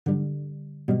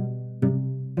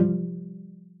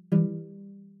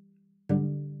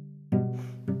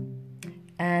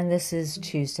and this is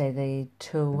Tuesday, the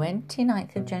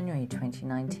 29th of January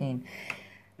 2019.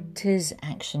 'Tis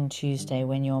Action Tuesday,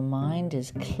 when your mind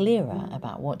is clearer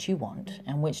about what you want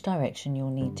and which direction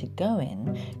you'll need to go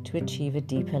in to achieve a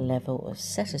deeper level of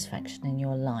satisfaction in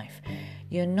your life.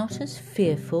 You're not as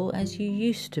fearful as you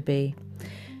used to be.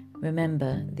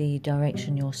 Remember, the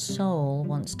direction your soul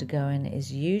wants to go in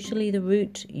is usually the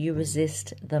route you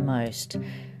resist the most.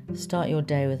 Start your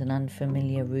day with an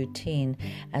unfamiliar routine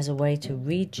as a way to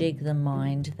rejig the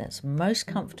mind that's most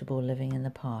comfortable living in the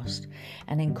past,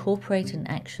 and incorporate an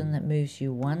action that moves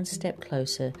you one step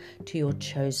closer to your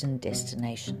chosen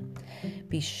destination.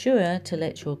 Be sure to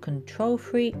let your control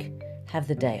freak have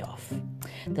the day off.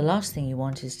 The last thing you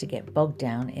want is to get bogged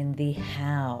down in the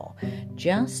how.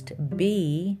 Just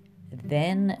be,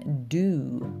 then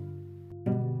do.